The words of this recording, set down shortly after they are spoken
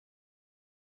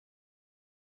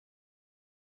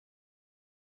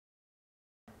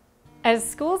As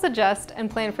schools adjust and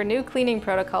plan for new cleaning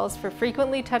protocols for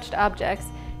frequently touched objects,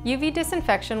 UV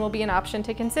disinfection will be an option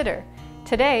to consider.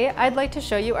 Today, I'd like to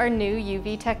show you our new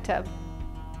UV Tech Tub.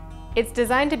 It's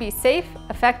designed to be safe,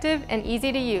 effective, and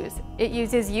easy to use. It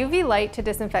uses UV light to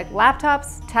disinfect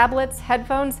laptops, tablets,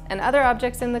 headphones, and other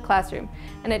objects in the classroom,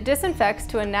 and it disinfects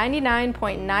to a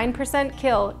 99.9%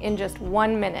 kill in just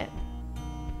 1 minute.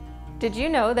 Did you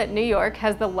know that New York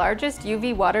has the largest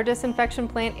UV water disinfection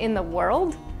plant in the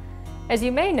world? As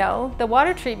you may know, the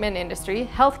water treatment industry,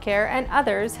 healthcare, and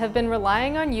others have been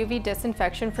relying on UV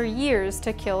disinfection for years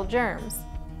to kill germs.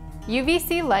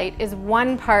 UVC light is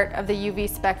one part of the UV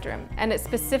spectrum, and it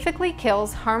specifically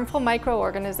kills harmful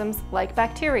microorganisms like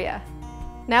bacteria.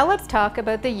 Now let's talk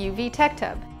about the UV Tech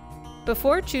Tub.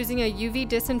 Before choosing a UV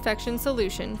disinfection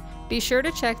solution, be sure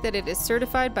to check that it is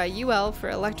certified by UL for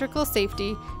electrical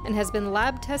safety and has been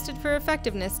lab tested for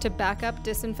effectiveness to back up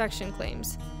disinfection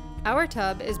claims. Our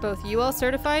tub is both UL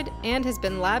certified and has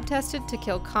been lab tested to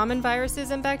kill common viruses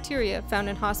and bacteria found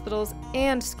in hospitals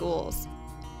and schools.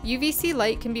 UVC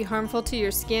light can be harmful to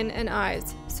your skin and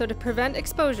eyes, so to prevent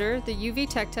exposure, the UV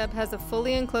Tech Tub has a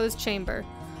fully enclosed chamber.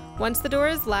 Once the door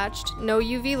is latched, no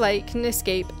UV light can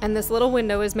escape, and this little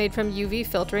window is made from UV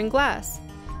filtering glass.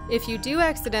 If you do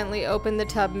accidentally open the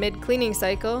tub mid-cleaning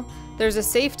cycle, there's a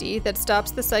safety that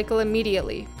stops the cycle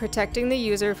immediately, protecting the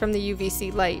user from the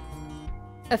UVC light.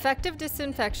 Effective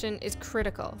disinfection is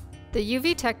critical. The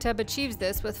UV Tech Tub achieves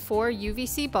this with 4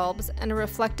 UVC bulbs and a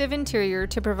reflective interior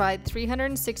to provide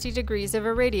 360 degrees of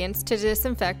irradiance to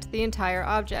disinfect the entire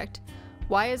object.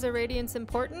 Why is irradiance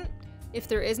important? If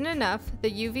there isn't enough,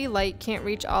 the UV light can't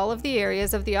reach all of the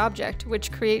areas of the object,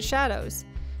 which create shadows.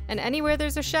 And anywhere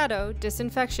there's a shadow,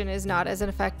 disinfection is not as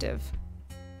effective.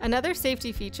 Another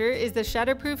safety feature is the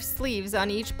shatterproof sleeves on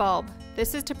each bulb.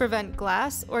 This is to prevent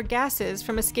glass or gases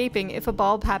from escaping if a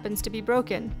bulb happens to be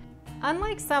broken.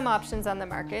 Unlike some options on the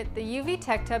market, the UV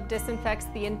Tech Tub disinfects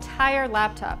the entire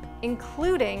laptop,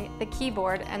 including the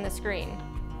keyboard and the screen.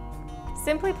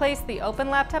 Simply place the open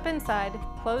laptop inside,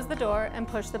 close the door, and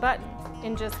push the button.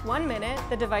 In just 1 minute,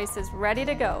 the device is ready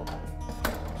to go.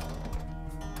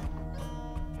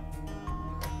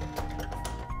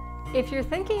 If you're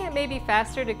thinking it may be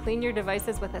faster to clean your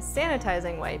devices with a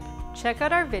sanitizing wipe, check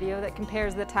out our video that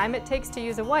compares the time it takes to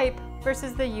use a wipe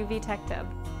versus the UV Tech Tub.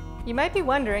 You might be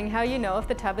wondering how you know if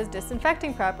the tub is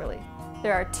disinfecting properly.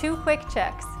 There are 2 quick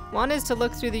checks. One is to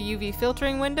look through the UV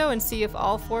filtering window and see if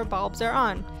all 4 bulbs are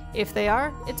on. If they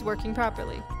are, it's working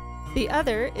properly. The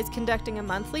other is conducting a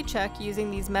monthly check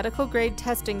using these medical-grade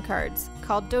testing cards,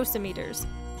 called dosimeters.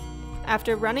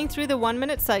 After running through the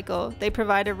 1-minute cycle, they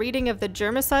provide a reading of the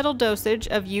germicidal dosage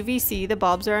of UVC the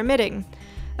bulbs are emitting.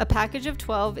 A package of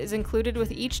 12 is included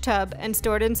with each tub and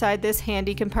stored inside this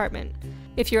handy compartment.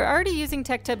 If you're already using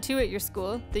Tech Tub 2 at your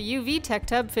school, the UV Tech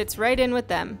Tub fits right in with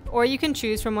them, or you can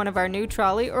choose from one of our new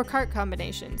trolley or cart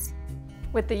combinations.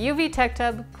 With the UV Tech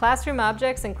Tub, classroom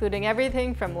objects including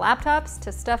everything from laptops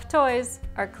to stuffed toys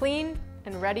are clean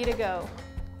and ready to go.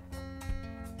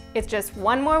 It's just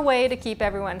one more way to keep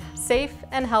everyone safe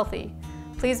and healthy.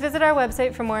 Please visit our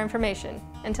website for more information.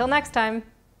 Until next time.